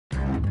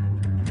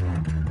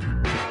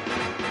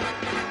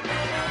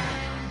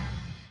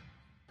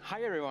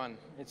Hi everyone,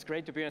 it's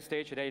great to be on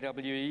stage at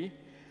AWE.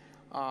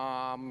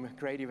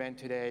 Great event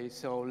today,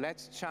 so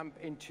let's jump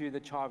into the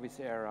Jarvis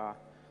Era.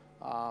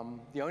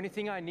 The only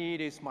thing I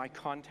need is my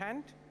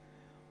content.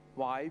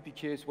 Why?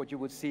 Because what you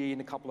will see in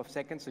a couple of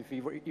seconds, if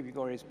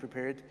Igor is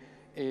prepared,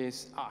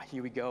 is,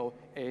 here we go,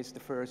 is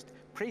the first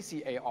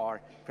Prezi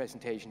AR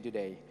presentation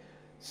today.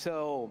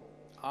 So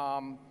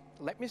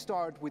let me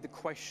start with a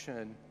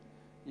question,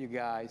 you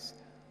guys.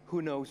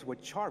 Who knows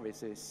what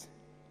Jarvis is?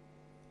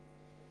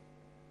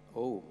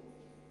 Oh,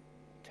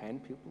 10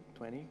 people,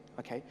 20,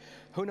 okay.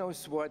 Who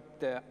knows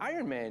what the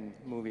Iron Man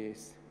movie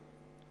is?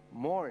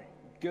 More,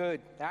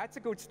 good, that's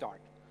a good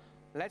start.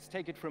 Let's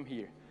take it from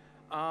here.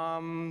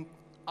 I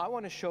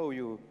want to show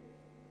you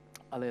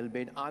a little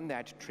bit on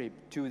that trip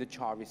to the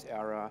Jarvis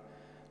Era,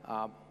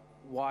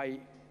 why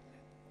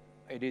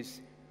it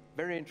is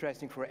very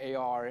interesting for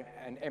AR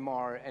and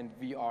MR and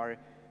VR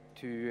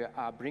to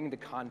bring the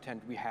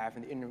content we have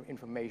and the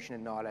information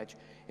and knowledge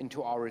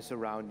into our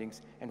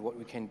surroundings and what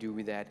we can do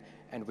with that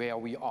and where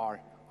we are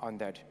on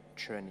that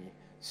journey.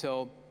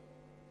 So,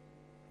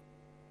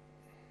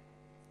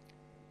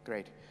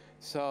 great.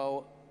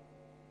 So,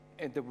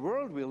 the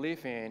world we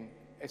live in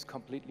is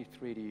completely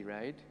 3D,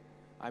 right?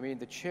 I mean,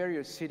 the chair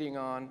you're sitting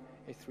on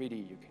is 3D.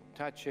 You can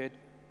touch it,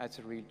 that's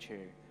a real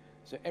chair.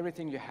 So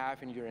everything you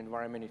have in your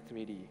environment is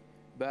 3D.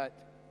 But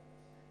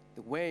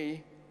the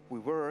way we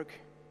work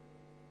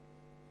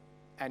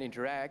and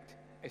interact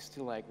is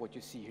still like what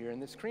you see here on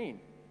the screen.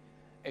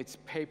 It's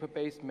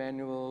paper-based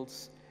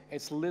manuals,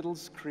 it's little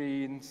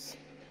screens,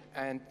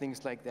 and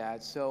things like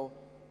that. So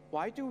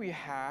why do we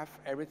have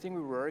everything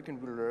we work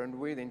and we learn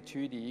with in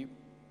 2D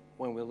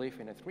when we live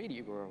in a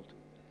 3D world?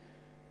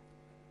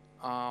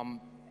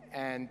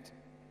 And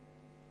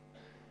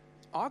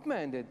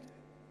augmented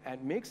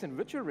and mixed and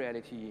virtual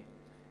reality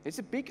is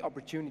a big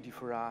opportunity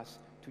for us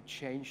to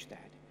change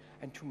that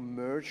and to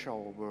merge our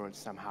worlds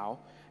somehow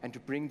and to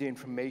bring the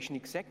information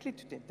exactly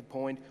to the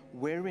point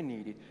where we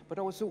need it, but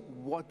also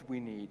what we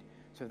need.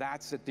 So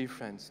that's the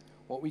difference,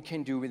 what we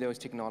can do with those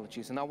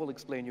technologies. And I will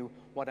explain you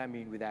what I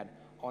mean with that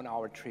on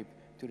our trip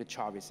to the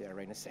Jarvis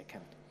Era in a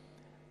second.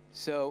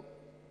 So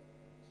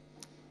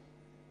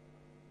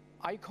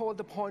I call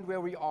the point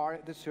where we are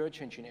the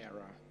search engine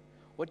era.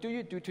 What do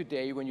you do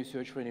today when you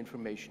search for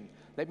information?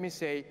 Let me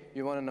say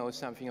you want to know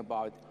something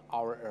about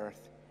our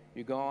Earth.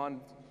 You go on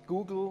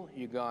Google,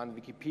 you go on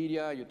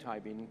Wikipedia, you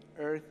type in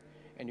Earth,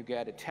 and you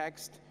get a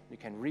text. You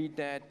can read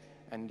that,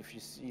 and if you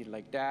see it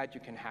like that,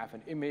 you can have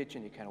an image,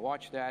 and you can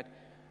watch that,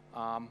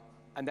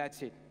 and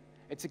that's it.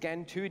 It's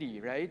again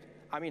 2D, right?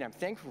 I mean, I'm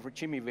thankful for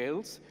Jimmy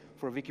Wales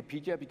for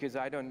Wikipedia because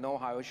I don't know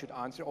how I should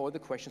answer all the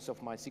questions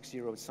of my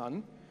 6-year-old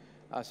son.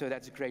 So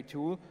that's a great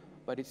tool,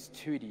 but it's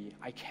 2D.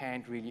 I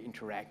can't really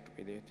interact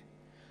with it.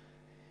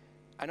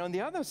 And on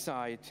the other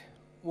side,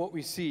 what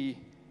we see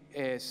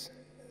is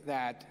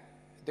that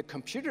the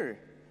computer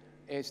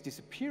is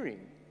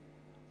disappearing.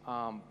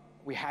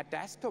 We had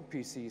desktop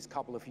PCs a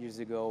couple of years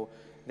ago,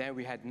 then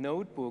we had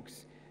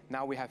notebooks,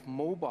 now we have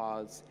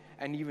mobiles,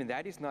 and even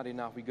that is not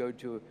enough. We go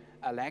to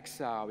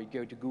Alexa, we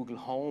go to Google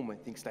Home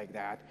and things like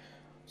that.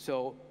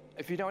 So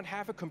if you don't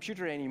have a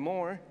computer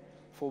anymore,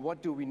 for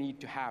what do we need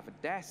to have a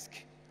desk?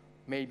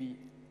 Maybe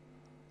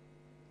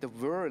the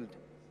world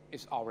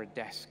is our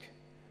desk.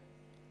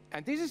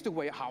 And this is the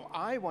way how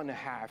I want to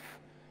have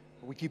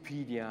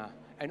Wikipedia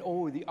and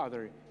all the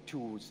other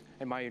tools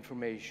and my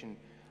information.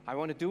 I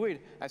want to do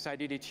it as I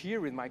did it here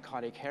with my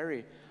colleague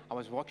Harry. I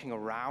was walking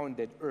around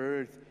that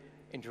Earth,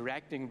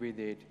 interacting with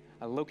it,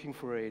 looking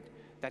for it.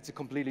 That's a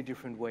completely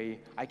different way.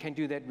 I can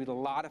do that with a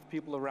lot of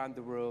people around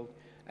the world,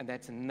 and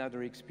that's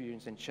another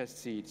experience than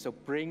just see it. So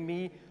bring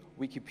me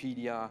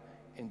Wikipedia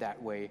in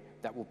that way.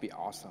 That would be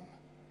awesome.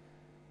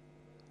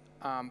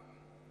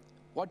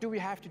 What do we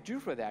have to do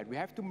for that? We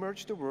have to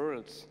merge the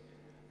worlds.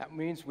 That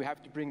means we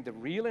have to bring the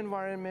real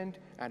environment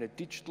and a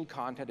digital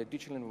content, a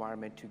digital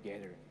environment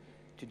together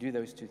to do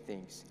those two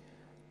things.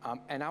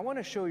 And I want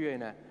to show you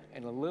in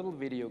a little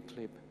video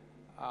clip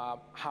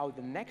how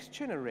the next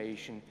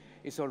generation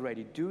is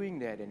already doing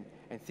that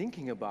and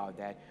thinking about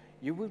that.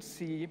 You will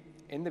see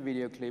in the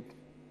video clip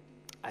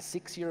a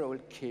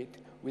 6-year-old kid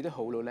with a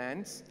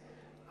HoloLens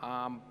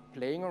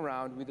playing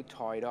around with a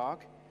toy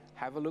dog.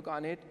 Have a look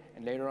on it,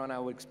 and later on I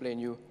will explain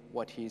you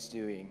what he's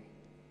doing.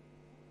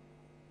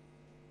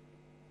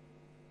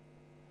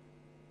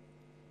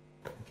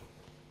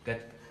 Gut.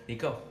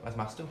 Nico, was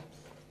machst du?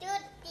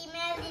 Die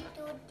Melli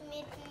tut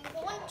mit dem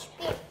Hund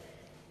spielen.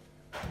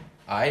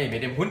 Ei,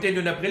 mit dem Hund, den du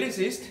in der Brille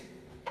siehst?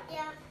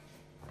 Ja.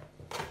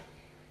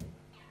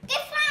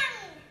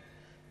 Gefangen!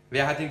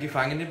 Wer hat ihn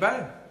gefangen, den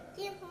Ball?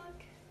 Der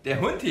Hund.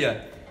 Der Hund hier?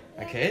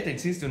 Ja. Okay, den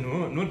siehst du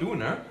nur du,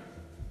 ne?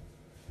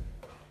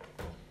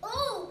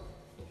 Oh!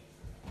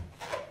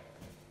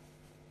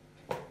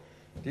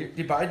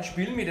 Die beiden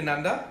spielen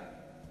miteinander?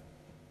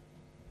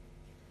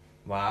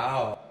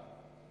 Wow.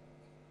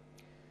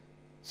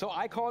 So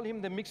I call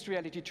him the mixed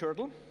reality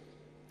turtle.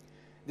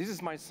 This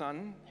is my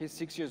son. He's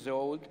 6 years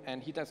old,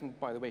 and he doesn't,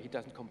 by the way, he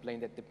doesn't complain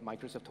that the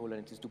Microsoft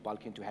HoloLens is too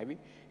bulky and too heavy.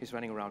 He's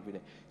running around with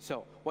it.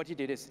 So what he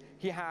did is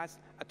he has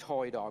a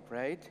toy dog,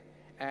 right?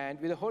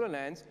 And with the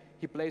HoloLens,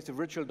 he plays the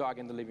virtual dog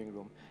in the living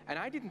room. And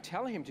I didn't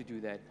tell him to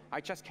do that. I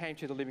just came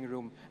to the living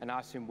room and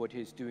asked him what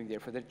he's doing there.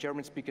 For the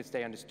German speakers,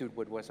 they understood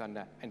what was on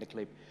the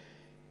clip.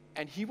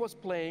 And he was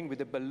playing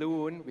with a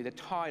balloon, with a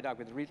toy dog,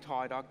 with a real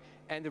toy dog,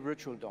 and the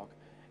virtual dog,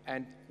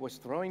 and was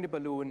throwing the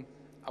balloon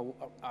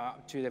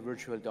to the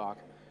virtual dog.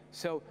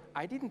 So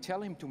I didn't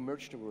tell him to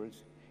merge the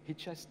worlds. He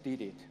just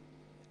did it.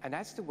 And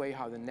that's the way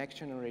how the next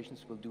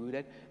generations will do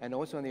that, and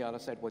also on the other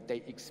side, what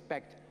they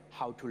expect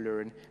how to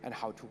learn and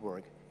how to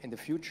work in the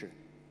future.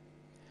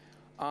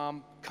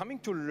 Coming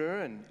to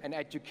learn and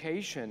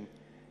education,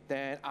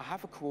 then I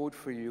have a quote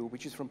for you,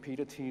 which is from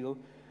Peter Thiel,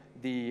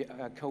 the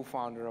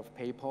co-founder of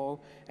PayPal,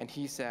 and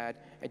he said,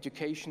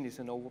 education is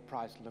an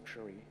overpriced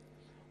luxury.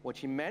 What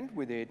he meant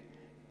with it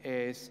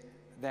is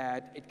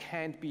that it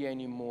can't be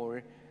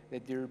anymore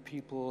that there are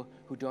people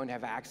who don't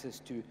have access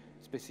to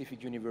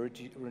specific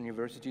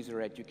universities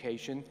or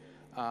education,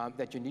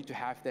 that you need to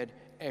have that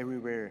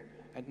everywhere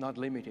and not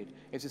limited.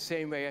 It's the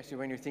same way as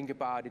when you think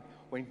about it,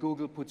 when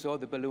Google puts all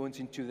the balloons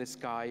into the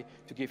sky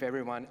to give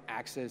everyone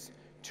access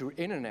to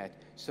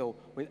internet. So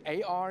with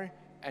AR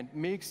and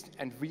mixed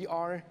and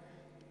VR,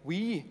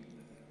 we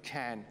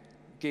can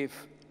give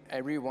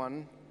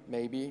everyone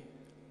maybe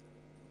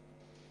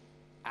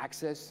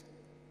access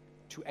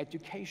to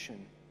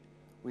education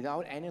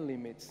without any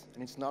limits,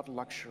 and it's not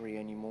luxury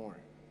anymore.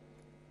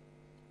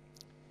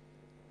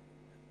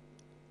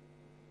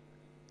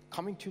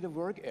 Coming to the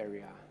work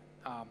area,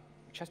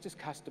 we just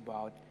discussed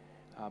about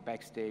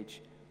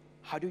backstage.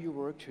 How do you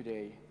work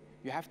today?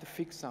 You have to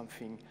fix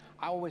something.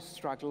 I always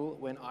struggle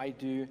when I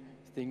do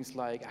things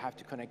like I have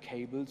to connect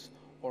cables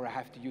or I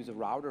have to use a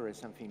router or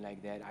something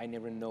like that. I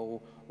never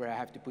know where I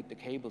have to put the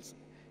cables.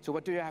 So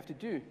what do you have to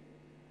do?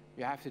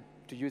 You have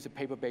to use a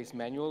paper-based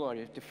manual, or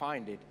you have to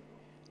find it.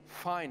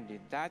 Find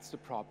it, that's the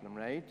problem,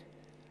 right?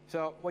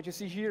 So what you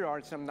see here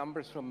are some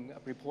numbers from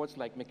reports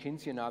like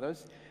McKinsey and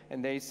others,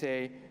 and they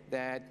say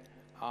that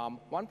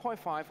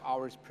 1.5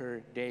 hours per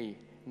day,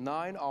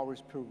 9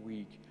 hours per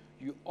week,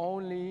 you're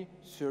only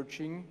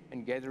searching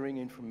and gathering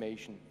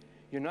information.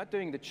 You're not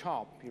doing the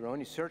job, you're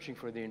only searching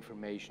for the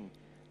information.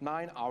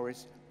 9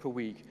 hours per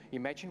week.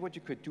 Imagine what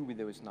you could do with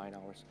those 9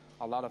 hours.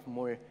 A lot of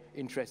more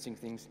interesting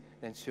things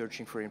than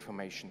searching for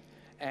information.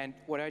 And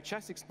what I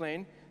just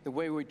explained, the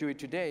way we do it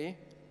today,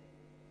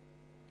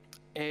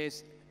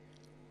 is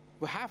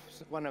we have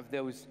one of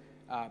those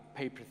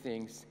paper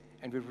things,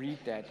 and we read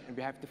that, and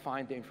we have to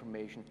find the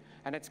information.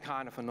 And it's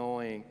kind of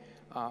annoying.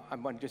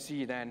 And what you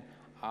see then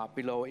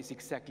below is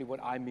exactly what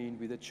I mean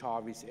with the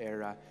Jarvis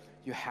era.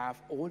 You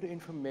have all the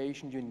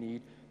information you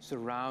need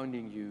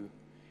surrounding you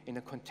in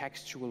a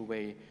contextual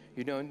way.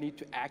 You don't need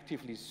to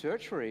actively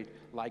search for it,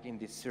 like in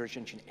this search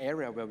engine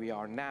era where we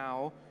are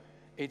now.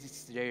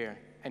 It's there,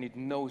 and it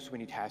knows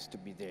when it has to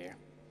be there.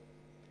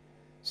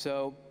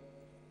 So,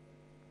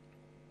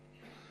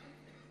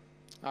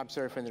 I'm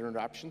sorry for the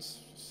interruptions.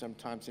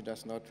 Sometimes it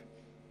does not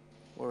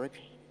work.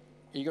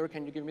 Igor,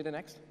 can you give me the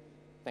next?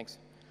 Thanks.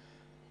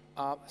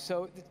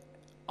 So,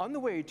 on the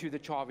way to the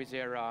Jarvis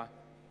era,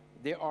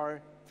 there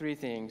are three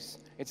things.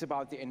 It's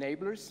about the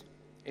enablers,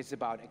 it's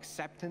about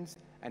acceptance,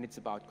 and it's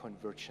about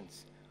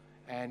convergence.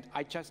 And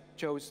I just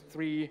chose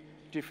three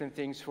different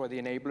things for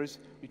the enablers.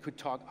 We could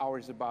talk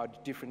hours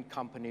about different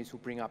companies who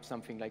bring up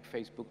something like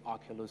Facebook,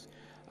 Oculus,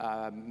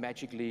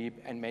 Magic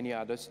Leap, and many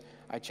others.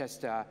 I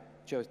just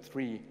chose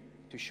three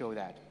to show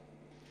that.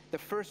 The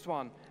first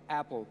one,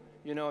 Apple.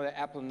 You know that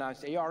Apple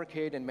announced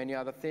ARcade and many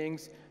other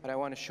things, but I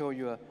want to show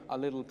you a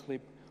little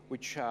clip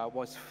which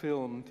was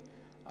filmed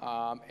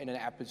in an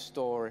Apple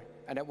store,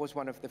 and that was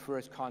one of the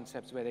first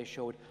concepts where they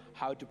showed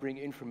how to bring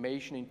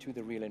information into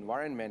the real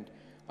environment,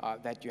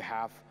 that you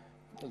have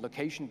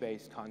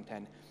location-based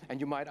content. And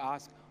you might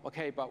ask,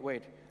 okay, but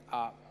wait,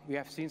 we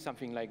have seen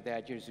something like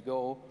that years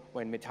ago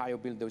when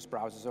Metaio built those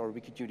browsers, or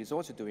Wikitude is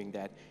also doing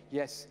that.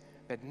 Yes,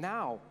 but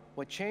now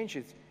what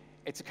changes,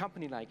 it's a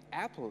company like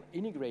Apple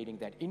integrating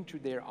that into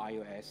their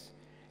iOS.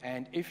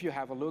 And if you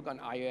have a look on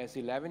iOS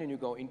 11 and you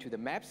go into the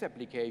Maps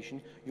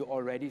application, you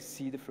already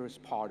see the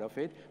first part of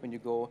it. When you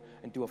go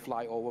and do a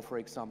flyover, for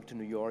example, to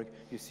New York,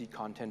 you see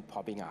content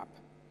popping up.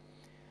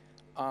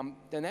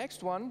 The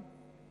next one,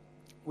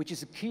 which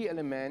is a key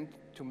element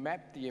to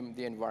map the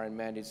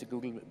environment, is a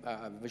Google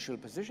Visual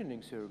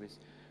Positioning Service,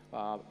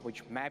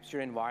 which maps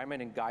your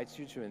environment and guides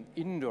you to an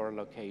indoor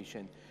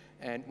location.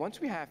 And once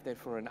we have that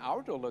for an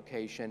outdoor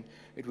location,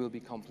 it will be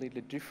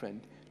completely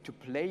different to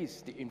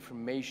place the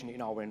information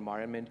in our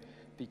environment,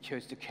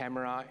 because the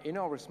camera in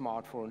our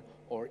smartphone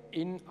or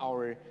in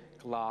our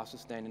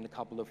glasses then in a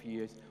couple of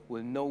years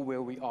will know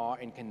where we are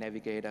and can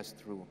navigate us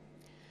through.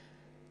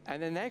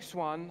 And the next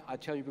one, I'll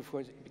tell you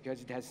before, because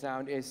it has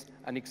sound, is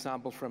an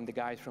example from the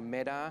guys from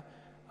Meta.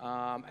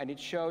 And it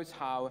shows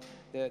how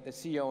the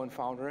CEO and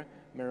founder,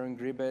 Marion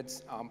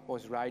Gribbets,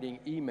 was writing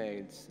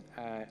emails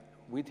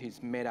with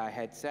his Meta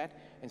headset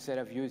instead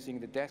of using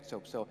the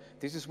desktop. So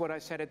this is what I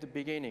said at the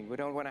beginning. We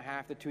don't want to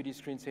have the 2D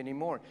screens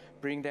anymore.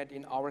 Bring that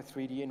in our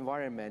 3D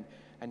environment.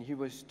 And he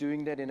was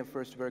doing that in the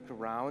first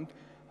workaround.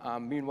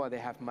 Meanwhile, they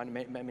have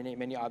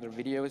many other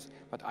videos,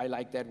 but I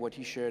like that, what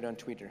he shared on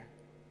Twitter.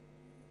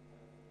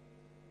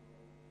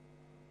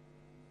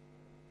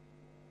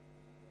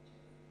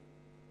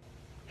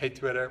 Hey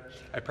Twitter,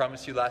 I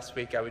promised you last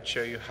week I would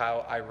show you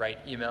how I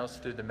write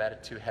emails through the Meta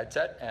 2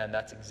 headset, and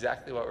that's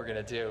exactly what we're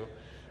going to do,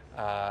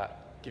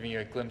 giving you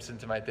a glimpse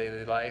into my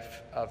daily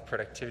life of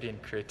productivity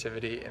and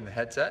creativity in the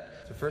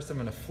headset. So first I'm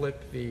going to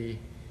flip the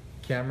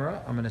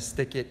camera. I'm going to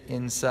stick it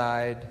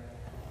inside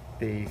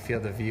the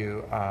field of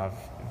view of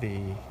the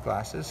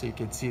glasses, so you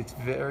can see it's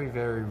very,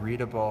 very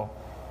readable,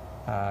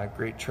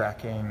 great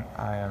tracking.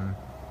 I am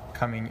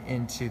coming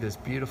into this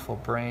beautiful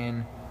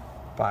brain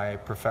by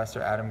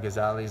Professor Adam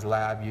Ghazali's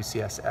lab,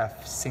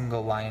 UCSF,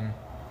 single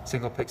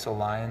pixel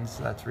lines.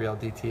 That's real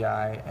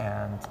DTI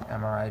and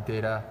MRI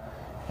data.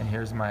 And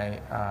here's my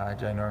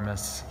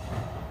ginormous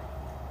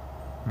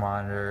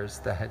monitors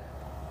that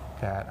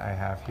I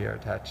have here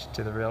attached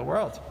to the real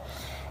world.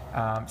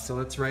 So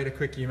let's write a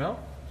quick email.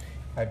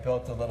 I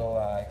built a little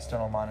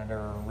external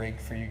monitor rig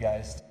for you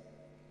guys.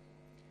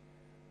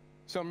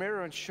 So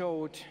Miron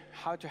showed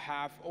how to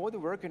have all the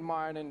work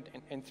environment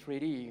in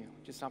 3D,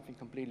 which is something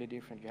completely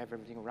different. You have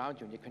everything around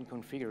you and you can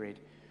configure it.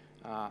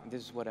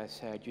 This is what I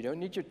said. You don't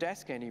need your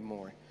desk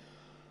anymore.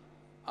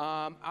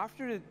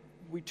 After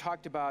we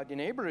talked about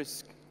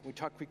enablers, we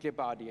talked quickly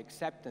about the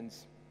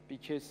acceptance,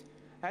 because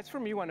that's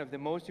for me one of the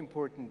most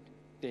important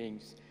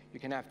things. You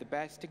can have the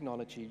best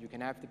technology, you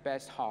can have the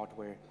best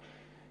hardware.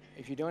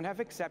 If you don't have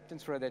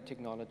acceptance for that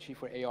technology,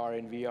 for AR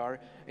and VR,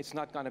 it's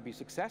not going to be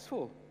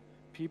successful.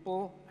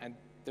 People, and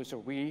those are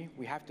we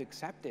have to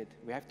accept it.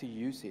 We have to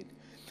use it.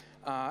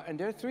 And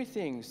there are three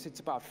things.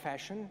 It's about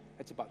fashion.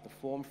 It's about the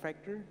form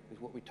factor,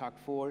 is what we talked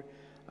for.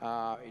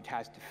 It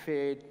has to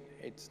fit.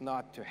 It's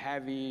not too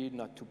heavy,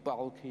 not too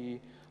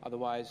bulky.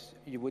 Otherwise,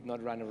 you would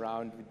not run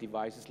around with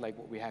devices like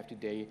what we have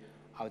today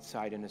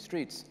outside in the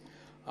streets.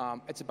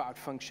 It's about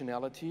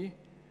functionality.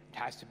 It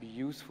has to be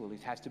useful.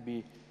 It has to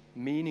be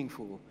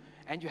meaningful.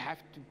 And you have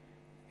to,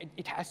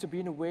 it has to be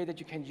in a way that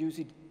you can use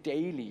it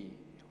daily,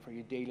 for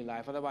your daily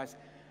life. Otherwise,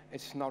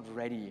 it's not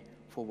ready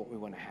for what we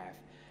want to have.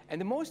 And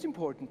the most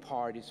important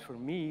part is for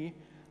me,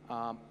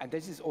 and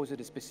this is also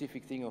the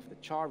specific thing of the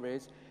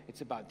Jarvis,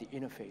 it's about the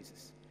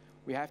interfaces.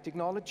 We have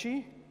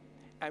technology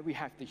and we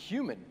have the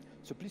human.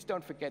 So please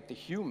don't forget the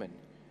human.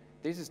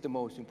 This is the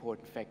most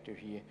important factor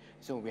here.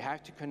 So we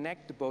have to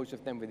connect the both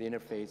of them with the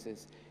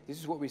interfaces. This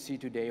is what we see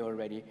today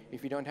already.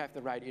 If you don't have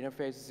the right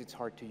interfaces, it's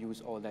hard to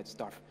use all that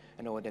stuff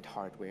and all that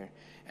hardware.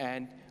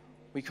 And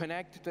we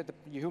connect the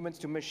humans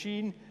to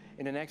machine.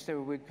 In the next step,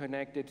 we will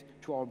connect it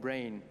to our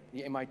brain.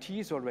 The MIT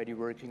is already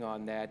working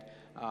on that,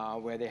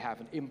 where they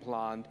have an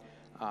implant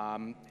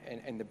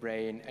in the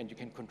brain, and you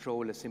can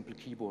control a simple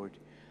keyboard.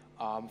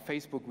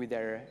 Facebook, with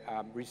their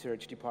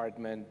research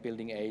department,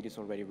 Building 8, is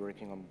already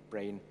working on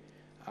brain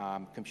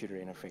computer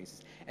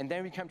interfaces. And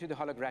then we come to the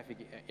holographic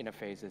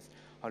interfaces.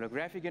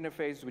 Holographic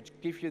interfaces which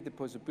give you the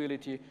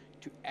possibility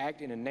to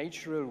act in a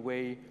natural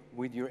way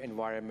with your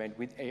environment,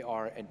 with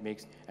AR and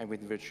mixed, and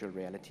with virtual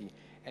reality.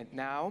 And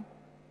now,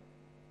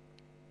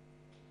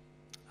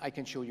 I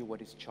can show you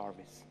what is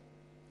Jarvis.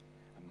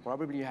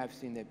 Probably you have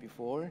seen that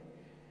before.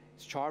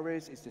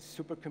 Jarvis is the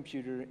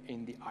supercomputer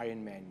in the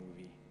Iron Man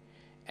movie.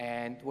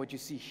 And what you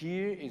see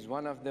here is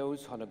one of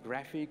those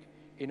holographic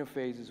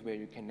interfaces where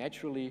you can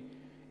naturally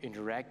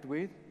interact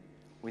with,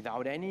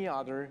 without any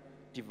other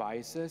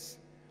devices,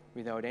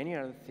 without any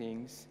other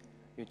things.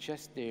 You're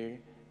just there,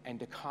 and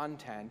the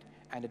content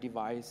and the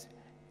device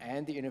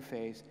and the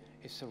interface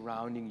is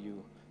surrounding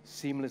you,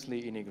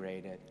 seamlessly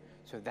integrated.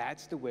 So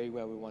that's the way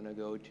where we want to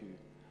go to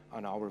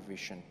on our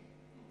vision.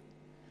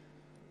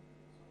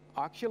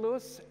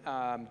 Oculus,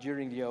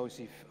 during the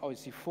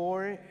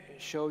OC4,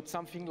 showed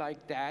something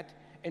like that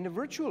in a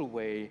virtual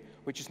way,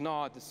 which is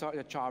not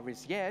the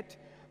Jarvis yet,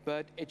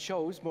 but it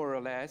shows more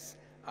or less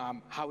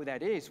how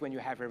that is when you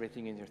have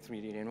everything in your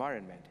 3D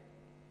environment.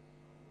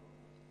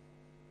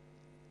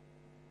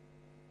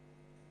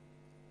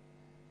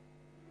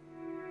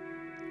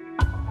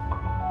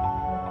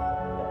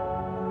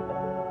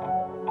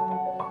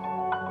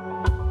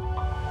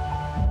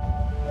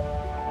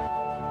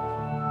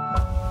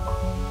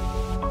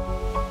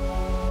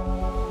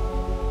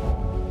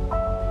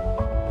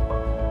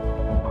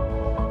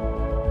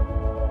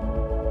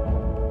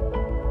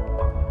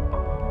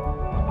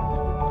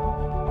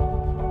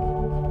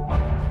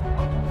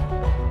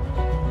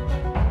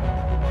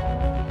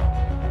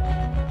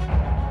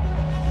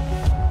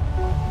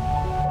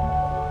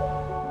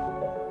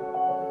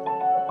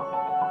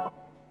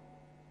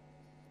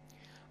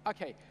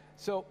 Okay,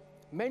 so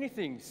many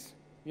things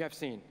you have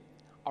seen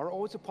are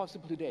also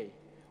possible today.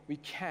 We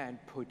can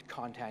put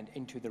content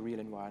into the real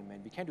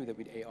environment. We can do that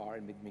with AR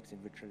and with mixed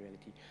and virtual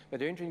reality. But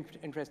the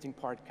interesting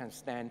part can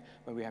stand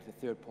when we have the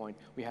third point.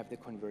 We have the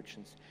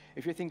convergence.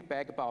 If you think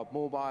back about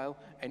mobile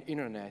and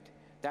internet,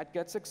 That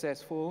gets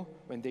successful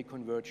when they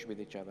converge with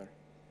each other.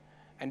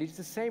 And it's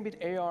the same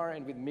with AR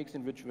and with mixed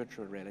and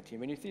virtual reality.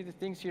 When you see the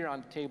things here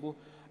on the table,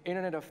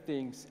 Internet of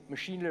Things,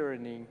 machine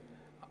learning,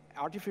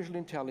 artificial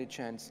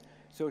intelligence,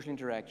 social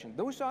interaction,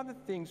 those are the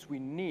things we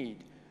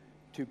need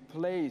to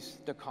place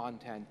the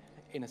content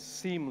in a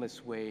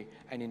seamless way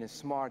and in a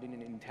smart and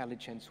an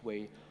intelligent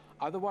way.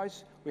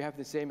 Otherwise, we have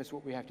the same as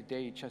what we have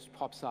today. It just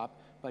pops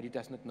up, but it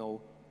does not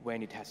know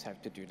when it has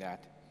to do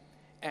that.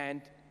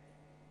 And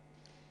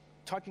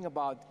talking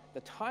about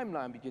the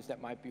timeline, because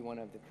that might be one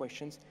of the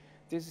questions,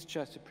 this is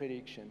just a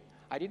prediction.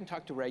 I didn't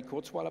talk to Ray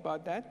Kurzweil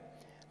about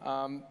that,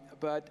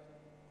 but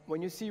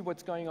when you see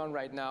what's going on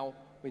right now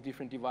with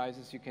different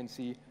devices, you can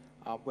see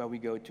where we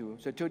go to.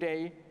 So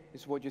today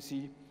is what you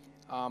see.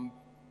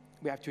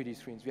 We have 2D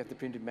screens, we have the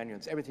printed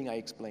manuals, everything I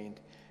explained.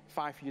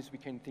 5 years we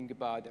can think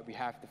about that we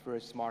have the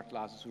first smart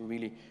glasses we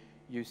really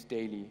use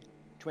daily.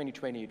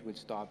 2020 it will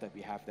start that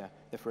we have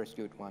the first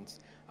good ones.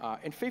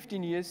 In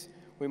 15 years,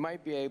 we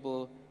might be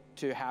able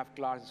to have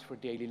glasses for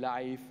daily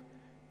life,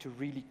 to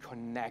really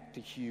connect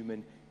the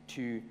human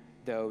to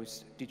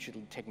those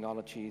digital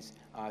technologies,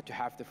 to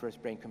have the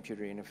first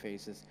brain-computer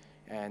interfaces,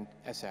 and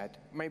as said,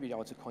 maybe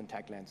also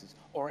contact lenses,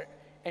 or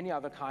any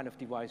other kind of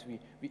device we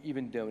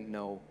even don't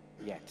know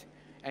yet.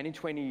 And in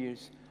 20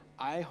 years,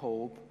 I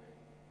hope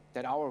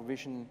that our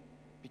vision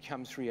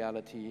becomes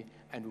reality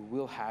and we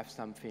will have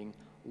something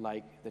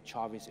like the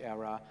Jarvis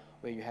Era,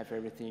 where you have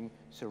everything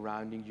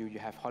surrounding you. You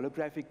have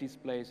holographic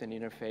displays and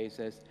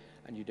interfaces,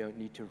 and you don't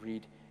need to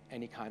read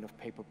any kind of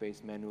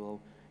paper-based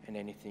manual and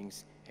anything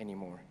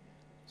anymore.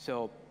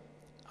 So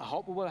I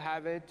hope we will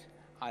have it.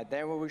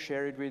 Then we will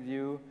share it with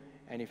you.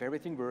 And if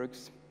everything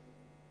works,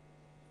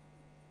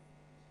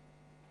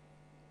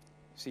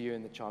 see you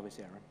in the Jarvis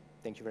Era.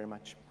 Thank you very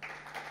much.